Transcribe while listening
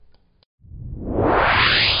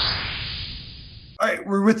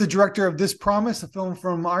we're with the director of This Promise, a film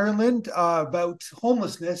from Ireland about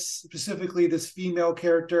homelessness, specifically this female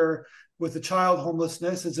character with a child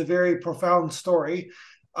homelessness. It's a very profound story.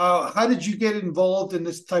 How did you get involved in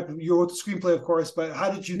this type of? You wrote the screenplay, of course, but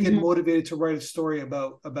how did you get Mhm. motivated to write a story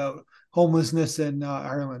about homelessness in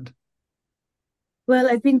Ireland? Well,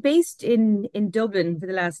 I've been based in Dublin for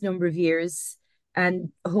the last number of years,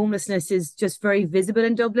 and homelessness is just very visible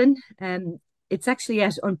in Dublin. It's actually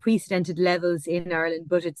at unprecedented levels in Ireland,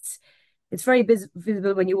 but it's very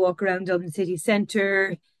visible when you walk around Dublin city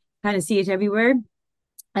centre, kind of see it everywhere.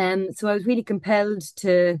 So I was really compelled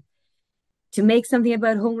to make something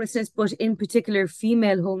about homelessness, but in particular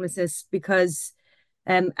female homelessness, because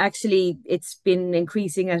actually it's been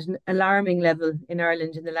increasing at an alarming level in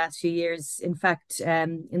Ireland in the last few years. In fact,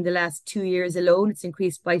 in the last 2 years alone, it's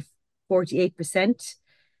increased by 48%.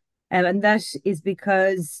 And that is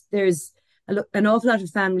because there's an awful lot of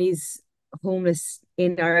families homeless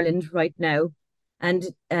in Ireland right now. And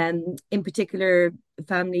in particular,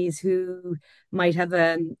 families who might have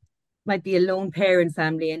a might be a lone parent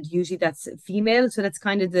family, and usually that's female. So that's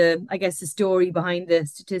kind of I guess, the story behind the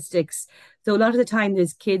statistics. So a lot of the time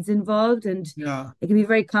there's kids involved, and Yeah. it can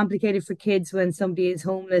be very complicated for kids when somebody is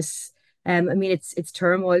homeless. I mean, it's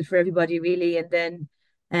turmoil for everybody really, and then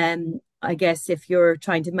I guess if you're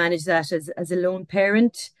trying to manage that as a lone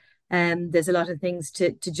parent, there's a lot of things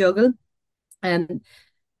to juggle. Um,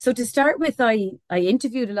 so to start with, I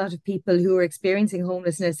interviewed a lot of people who were experiencing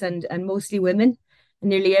homelessness, and mostly women. And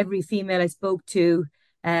nearly every female I spoke to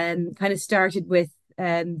kind of started with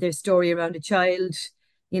their story around a child,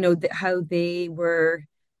 how they were,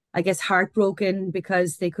 I guess, heartbroken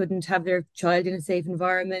because they couldn't have their child in a safe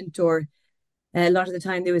environment, or a lot of the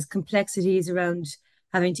time there was complexities around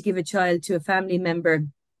having to give a child to a family member.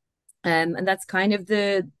 And that's kind of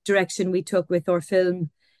the direction we took with our film,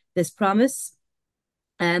 This Promise.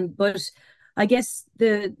 But I guess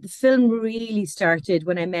the film really started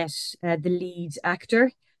when I met the lead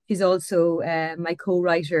actor. She's also my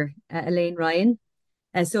co-writer, Elaine Ryan.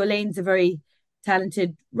 So Elaine's a very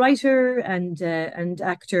talented writer and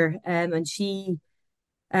actor, and she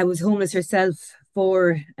was homeless herself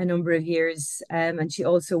for a number of years, and she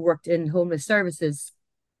also worked in homeless services.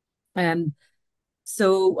 Um,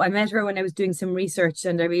 so I met her when I was doing some research,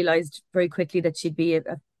 and I realized very quickly that she'd be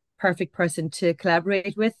a perfect person to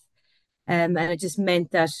collaborate with. And it just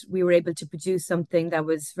meant that we were able to produce something that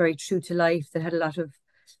was very true to life, that had a lot of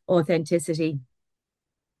authenticity.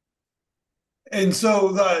 And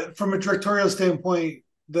so, from a directorial standpoint,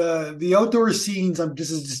 the outdoor scenes.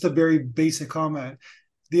 This is just a very basic comment.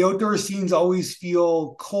 The outdoor scenes always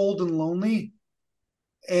feel cold and lonely,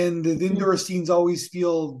 and the Mhm. indoor scenes always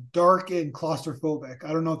feel dark and claustrophobic.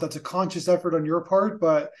 I don't know if that's a conscious effort on your part,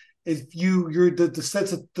 but if you're the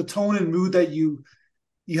sense of the tone and mood that you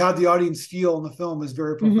had the audience feel in the film is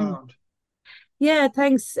very Mhm. profound. Yeah,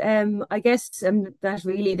 thanks. I guess that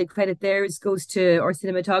really the credit there goes to our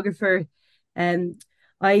cinematographer. Um,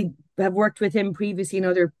 I have worked with him previously in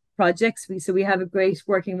other projects. So we have a great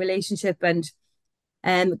working relationship, and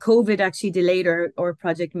COVID actually delayed our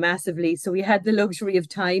project massively. So we had the luxury of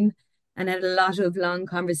time and had a lot of long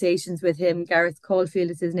conversations with him. Gareth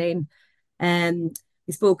Caulfield is his name.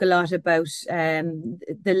 We spoke a lot about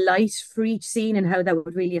the light for each scene and how that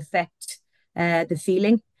would really affect the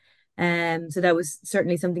feeling. So that was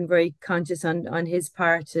certainly something very conscious on his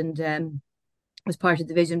part, and was part of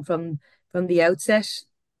the vision from the outset.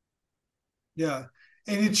 Yeah.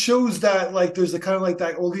 And it shows that like there's a kind of like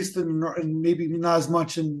that, or at least in maybe not as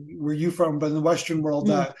much in where you from, but in the Western world, Mm,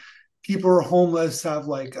 that people who are homeless have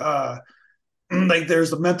like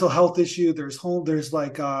there's a mental health issue, there's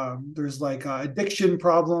like addiction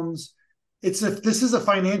problems. It's if this is a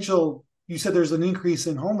financial, you said there's an increase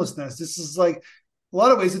in homelessness. This is like a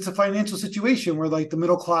lot of ways it's a financial situation where like the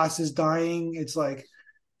middle class is dying. It's like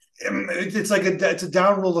it's a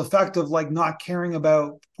downward effect of like not caring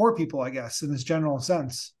about poor people, I guess, in this general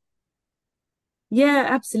sense. yeah,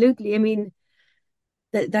 absolutely. I mean,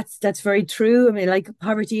 that's very true. I mean, like,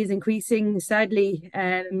 poverty is increasing, sadly,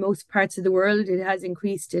 in most parts of the world. It has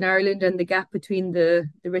increased in Ireland, and the gap between the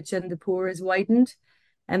rich and the poor has widened.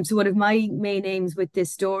 So one of my main aims with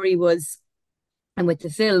this story was, and with the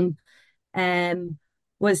film, um,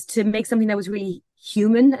 was to make something that was really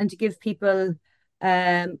human, and to give people,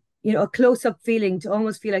 a close up feeling, to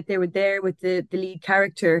almost feel like they were there with the lead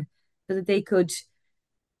character, so that they could,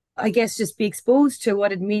 I guess, just be exposed to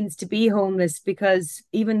what it means to be homeless. Because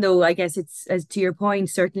even though, I guess, it's, as to your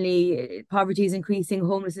point, certainly poverty is increasing,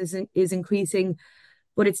 homelessness is increasing,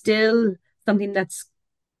 but it's still something that's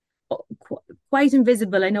quite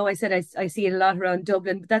invisible. I know I said I see it a lot around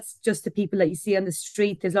Dublin, but that's just the people that you see on the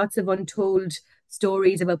street. There's lots of untold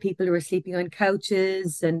stories about people who are sleeping on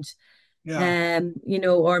couches and Yeah.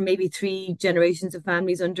 or maybe three generations of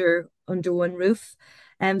families under one roof.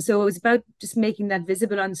 So it was about just making that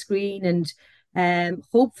visible on screen, and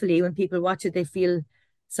hopefully when people watch it, they feel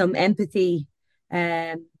some empathy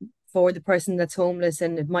um, for the person that's homeless,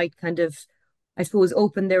 and it might kind of, I suppose,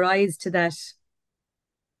 open their eyes to that.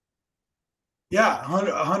 Yeah,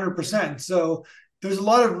 100%. So there's a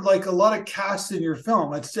lot of cast in your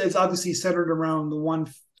film. It's obviously centered around the one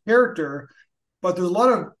character, but there's a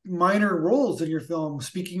lot of minor roles in your film,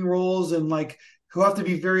 speaking roles, and like who have to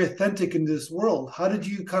be very authentic in this world. How did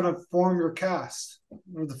you kind of form your cast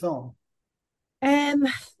for the film? Um,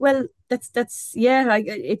 well, that's yeah,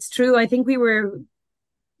 it's true. I think we were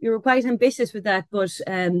quite ambitious with that, but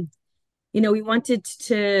we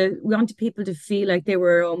wanted people to feel like they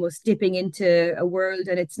were almost dipping into a world,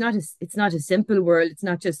 and it's not a simple world. It's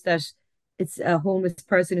not just that it's a homeless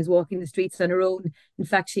person who's walking the streets on her own. In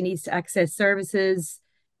fact, she needs to access services.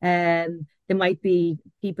 There might be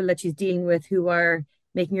people that she's dealing with who are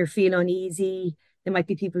making her feel uneasy. There might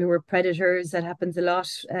be people who are predators. That happens a lot.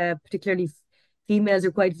 Particularly females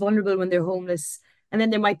are quite vulnerable when they're homeless. And then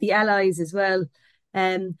there might be allies as well.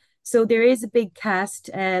 So there is a big cast.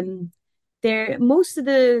 There, most of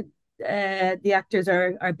the actors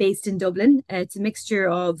are based in Dublin. It's a mixture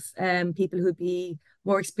of people who'd be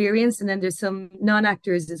more experienced, and then there's some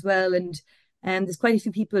non-actors as well. And there's quite a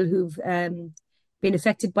few people who've been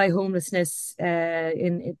affected by homelessness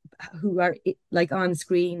who are like on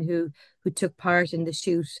screen who took part in the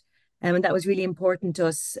shoot, and that was really important to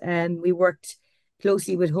us. We worked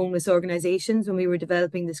closely with homeless organisations when we were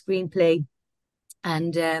developing the screenplay,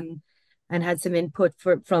 and had some input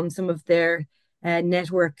from some of their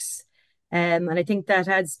networks. And I think that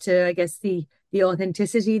adds to, I guess, the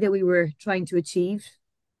authenticity that we were trying to achieve.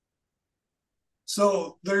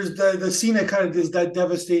 So there's the scene that kind of is that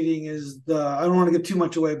devastating is the I don't want to give too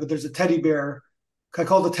much away, but there's a teddy bear. I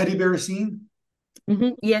call it the teddy bear scene,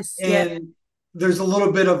 Yes, yeah. and there's a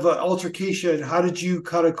little bit of altercation. How did you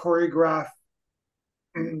kind of choreograph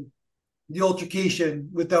the altercation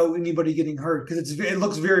without anybody getting hurt? Because it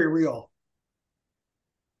looks very real.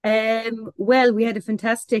 Well, we had a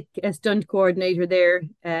fantastic stunt coordinator there.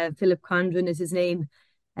 Philip Condren is his name.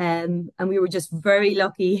 And we were just very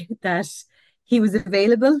lucky that he was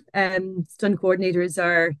available. Stunt coordinators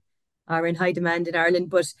are in high demand in Ireland,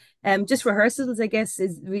 but just rehearsals, I guess,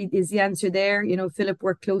 is the answer there. Philip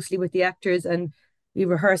worked closely with the actors, and we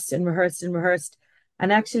rehearsed and rehearsed and rehearsed.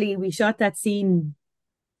 And actually, we shot that scene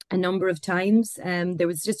a number of times. There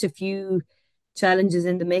was just a few challenges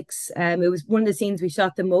in the mix. It was one of the scenes we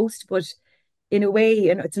shot the most, but in a way,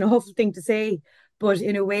 and it's an awful thing to say, but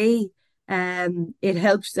in a way, it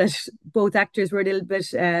helped that both actors were a little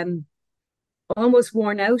bit almost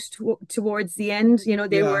worn out towards the end.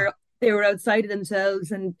 They Yeah. were outside of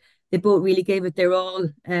themselves, and they both really gave it their all.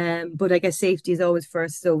 But I guess safety is always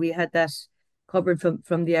first, so we had that covered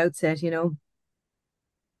from the outset.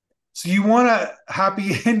 So you want a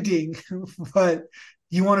happy ending, but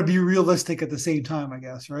you want to be realistic at the same time, I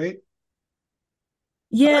guess, right?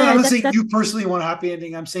 I'm Yeah, not that saying that you personally want a happy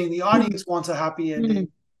ending. I'm saying the audience wants a happy ending,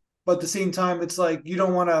 but at the same time, it's like you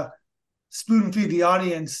don't want to spoon feed the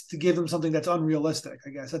audience to give them something that's unrealistic. I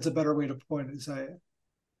guess that's a better way to point it. Say it.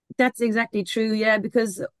 that's exactly true. Yeah,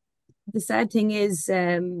 because the sad thing is,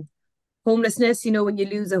 homelessness, when you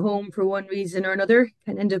lose a home for one reason or another,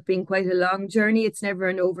 can end up being quite a long journey. It's never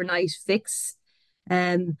an overnight fix.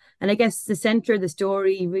 And I guess the center of the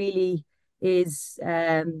story really is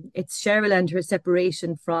it's Cheryl and her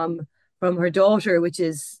separation from her daughter, which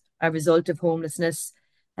is a result of homelessness.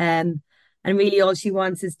 Um, and really all she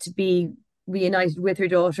wants is to be reunited with her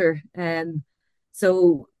daughter.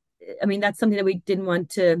 So I mean that's something that we didn't want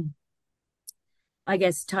to, I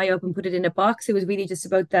guess, tie up and put it in a box. It was really just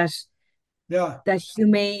about Yeah. that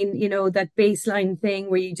humane, that baseline thing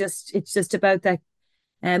where it's just about that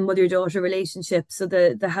mother-daughter relationship. So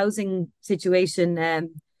the housing situation,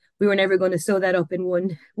 we were never going to sew that up in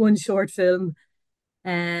one short film.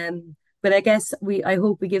 But I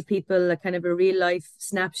hope we give people a kind of a real life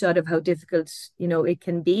snapshot of how difficult, it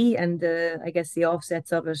can be, and I guess the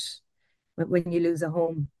offsets of it when you lose a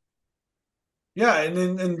home. Yeah, and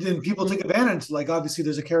then people take advantage. Like obviously,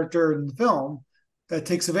 there's a character in the film that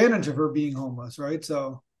takes advantage of her being homeless, right?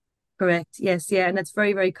 So Correct. Yes. Yeah. And that's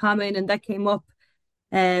very, very common. And that came up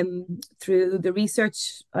through the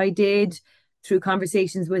research I did, through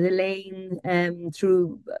conversations with Elaine,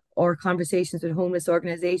 through or conversations with homeless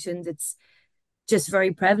organizations. It's just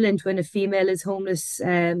very prevalent when a female is homeless.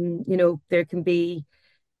 There can be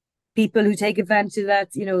people who take advantage of that.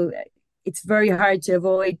 It's very hard to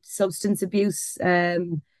avoid substance abuse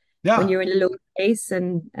when Yeah. you're in a low place,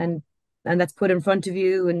 and that's put in front of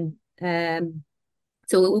you. And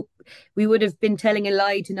so we would have been telling a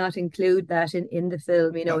lie to not include that in the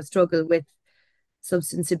film, Yeah. a struggle with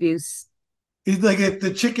substance abuse. It's like if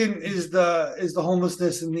the chicken is the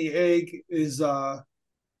homelessness and the egg is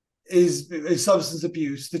substance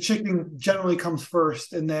abuse. The chicken generally comes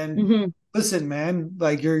first, and then Hmm. listen, man,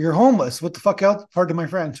 like you're homeless. What the fuck else? Pardon my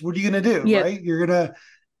French. What are you gonna do, Yeah, right? You're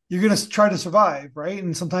gonna try to survive, right?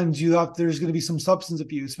 And sometimes there's gonna be some substance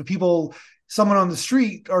abuse, but someone on the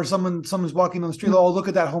street or someone's walking on the street. mhm. Oh, look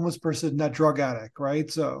at that homeless person, that drug addict, right?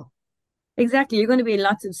 So Exactly. You're going to be in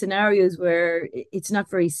lots of scenarios where it's not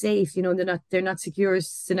very safe. They're not secure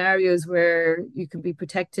scenarios where you can be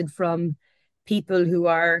protected from people who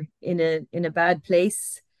are in a bad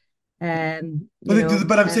place. but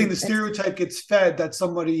I'm saying And the stereotype gets fed that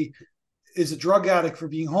somebody is a drug addict for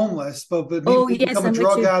being homeless, but maybe oh they yes, become a I'm with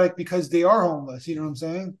drug you. addict because they are homeless. You know what I'm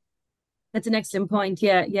saying? That's an excellent point.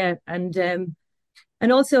 Yeah, yeah.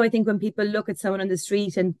 And also I think when people look at someone on the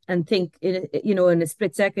street and think in a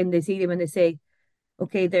split second they see them and they say,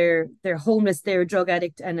 okay, they're homeless, they're a drug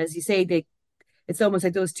addict, and as you say, it's almost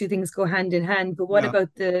like those two things go hand in hand. But what Yeah.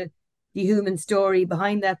 about the human story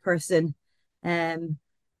behind that person? Um,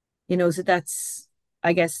 so that's,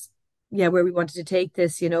 I guess, yeah, where we wanted to take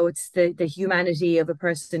this. It's the humanity of a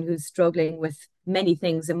person who's struggling with many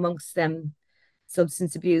things, amongst them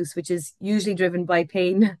substance abuse, which is usually driven by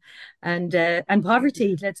pain and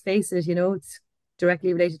poverty. Let's face it, it's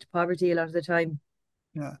directly related to poverty a lot of the time.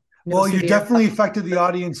 Yeah. No Well, you severe. definitely affected the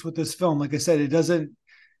audience with this film. Like I said,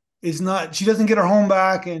 she doesn't get her home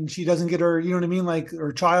back and she doesn't get her, you know what I mean? Like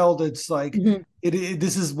her child. It's like, Mhm.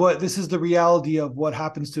 this is the reality of what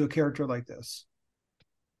happens to a character like this.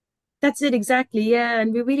 That's it exactly. Yeah,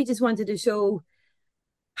 and we really just wanted to show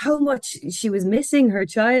how much she was missing her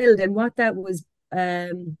child and what that was,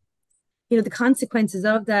 the consequences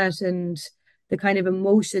of that, and the kind of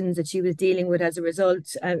emotions that she was dealing with as a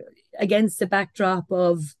result, against the backdrop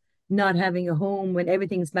of not having a home when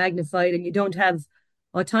everything's magnified and you don't have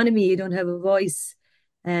autonomy, you don't have a voice.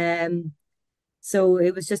 Um, so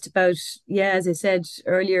it was just about, yeah, as I said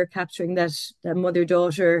earlier, capturing that mother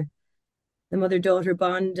daughter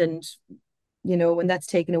bond, and when that's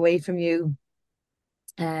taken away from you,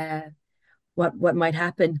 uh, what might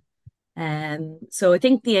happen. So I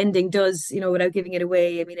think the ending does, without giving it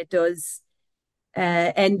away, I mean, it does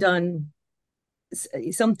end on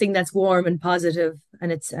something that's warm and positive,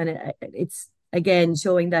 and it's again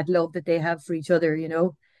showing that love that they have for each other,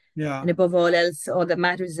 Yeah. and above all else, all that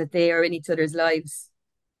matters is that they are in each other's lives.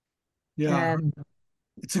 Yeah. Um,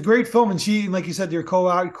 It's a great film. And she, like you said, your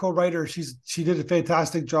co-writer, she did a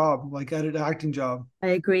fantastic job, like acting job. I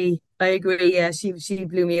agree. I agree. Yeah, she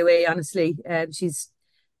blew me away, honestly. She's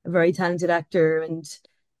a very talented actor, and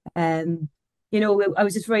um, I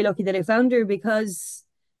was just very lucky that I found her because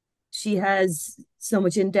she has so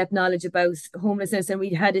much in-depth knowledge about homelessness, and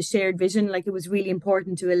we had a shared vision. Like, it was really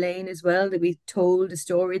important to Elaine as well that we told a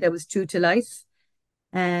story that was true to life.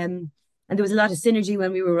 And there was a lot of synergy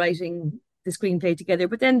when we were writing the screenplay together.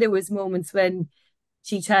 But then there was moments when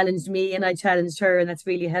she challenged me and I challenged her, and that's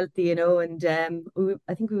really healthy, And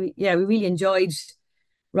I think we really enjoyed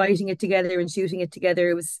writing it together and shooting it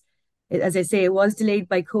together. As I say, it was delayed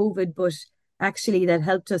by COVID, but actually that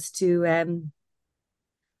helped us to,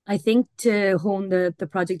 I think, to hone the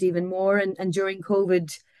project even more. And during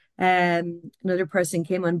COVID, another person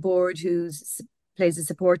came on board who plays a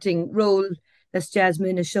supporting role. That's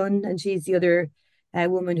Jasmine Ashun, and she's the other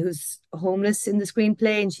woman who's homeless in the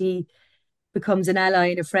screenplay, and she becomes an ally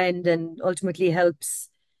and a friend, and ultimately helps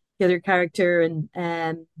the other character.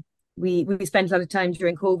 And we spent a lot of time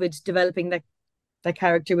during COVID developing that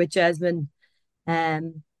character with Jasmine.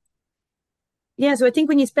 Um, yeah, so I think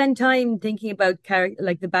when you spend time thinking about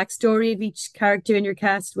like the backstory of each character in your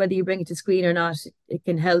cast, whether you bring it to screen or not, it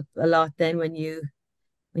can help a lot. Then when you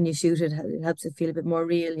shoot it, it helps it feel a bit more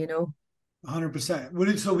real.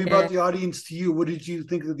 100%. So we brought Yeah. the audience to you. What did you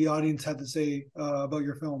think that the audience had to say about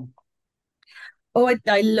your film? Oh,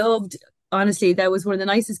 I loved, honestly, that was one of the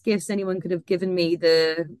nicest gifts anyone could have given me.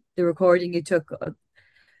 The recording you took,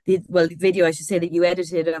 the video, I should say, that you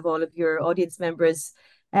edited of all of your audience members.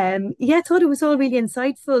 Yeah, I thought it was all really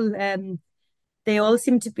insightful. They all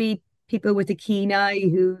seem to be people with a keen eye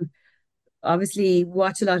who obviously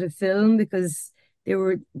watch a lot of film because they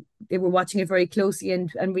were they were watching it very closely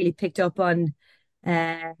and really picked up on,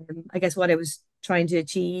 I guess, what I was trying to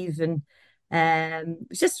achieve. And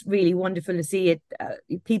It's just really wonderful to see it.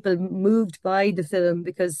 People moved by the film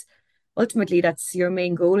because ultimately that's your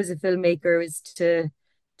main goal as a filmmaker is to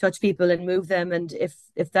touch people and move them. And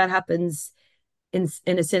if that happens in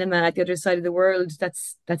a cinema at the other side of the world,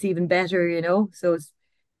 that's even better, you know. So it's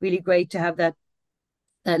really great to have that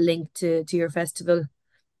link to your festival.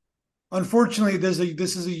 Unfortunately,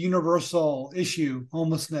 this is a universal issue,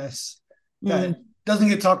 homelessness, that Mm, doesn't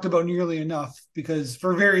get talked about nearly enough because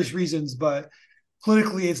for various reasons, but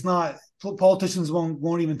politically it's not politicians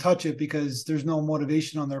won't even touch it because there's no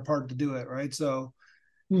motivation on their part to do it, right? So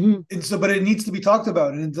hmm. and so but it needs to be talked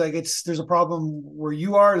about. And it's like there's a problem where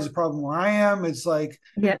you are, there's a problem where I am. It's like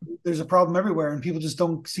Yeah. there's a problem everywhere and people just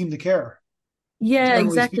don't seem to care, Yeah, generally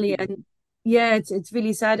exactly. speaking. And yeah, it's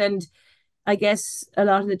really sad. And I guess a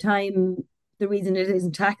lot of the time, the reason it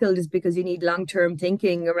isn't tackled is because you need long-term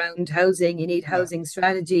thinking around housing, you need Yeah. housing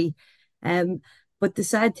strategy. Um, but the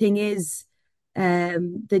sad thing is,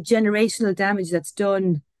 the generational damage that's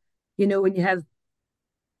done, you know, when you have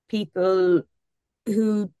people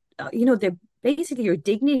who, they're basically your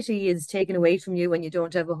dignity is taken away from you when you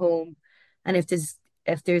don't have a home. And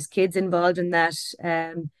if there's kids involved in that,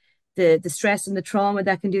 the stress and the trauma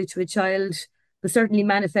that can do to a child will certainly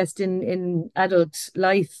manifest in adult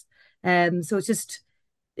life. So it's just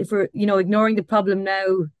if we're ignoring the problem now,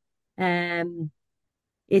 um,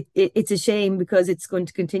 it's a shame because it's going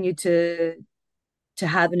to continue to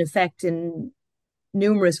have an effect in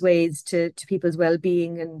numerous ways to people's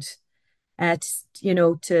well-being and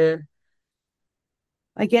to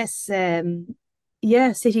I guess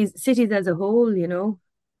yeah, cities as a whole, you know.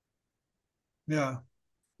 Yeah.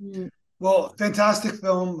 Mm. Well, fantastic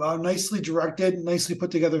film, nicely directed, nicely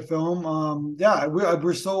put together film. Yeah,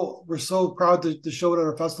 we're so proud to show it at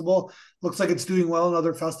our festival. Looks like it's doing well in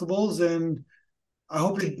other festivals, and I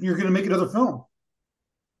hope that you're going to make another film.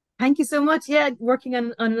 Thank you so much. Yeah, working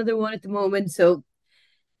on another one at the moment, so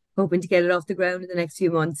hoping to get it off the ground in the next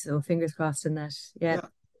few months. So fingers crossed on that. Yeah. Yeah.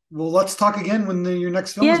 Well, let's talk again when your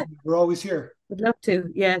next film is. Yeah, We're always here. would love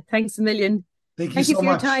to. Yeah, thanks a million. Thank you Thank you so for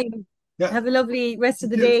your much. time. Yeah. Have a lovely rest You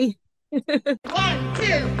of the too. day. 1,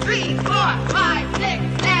 2, 3, 4, 5,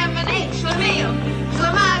 6, 7, 8, Schlemiel.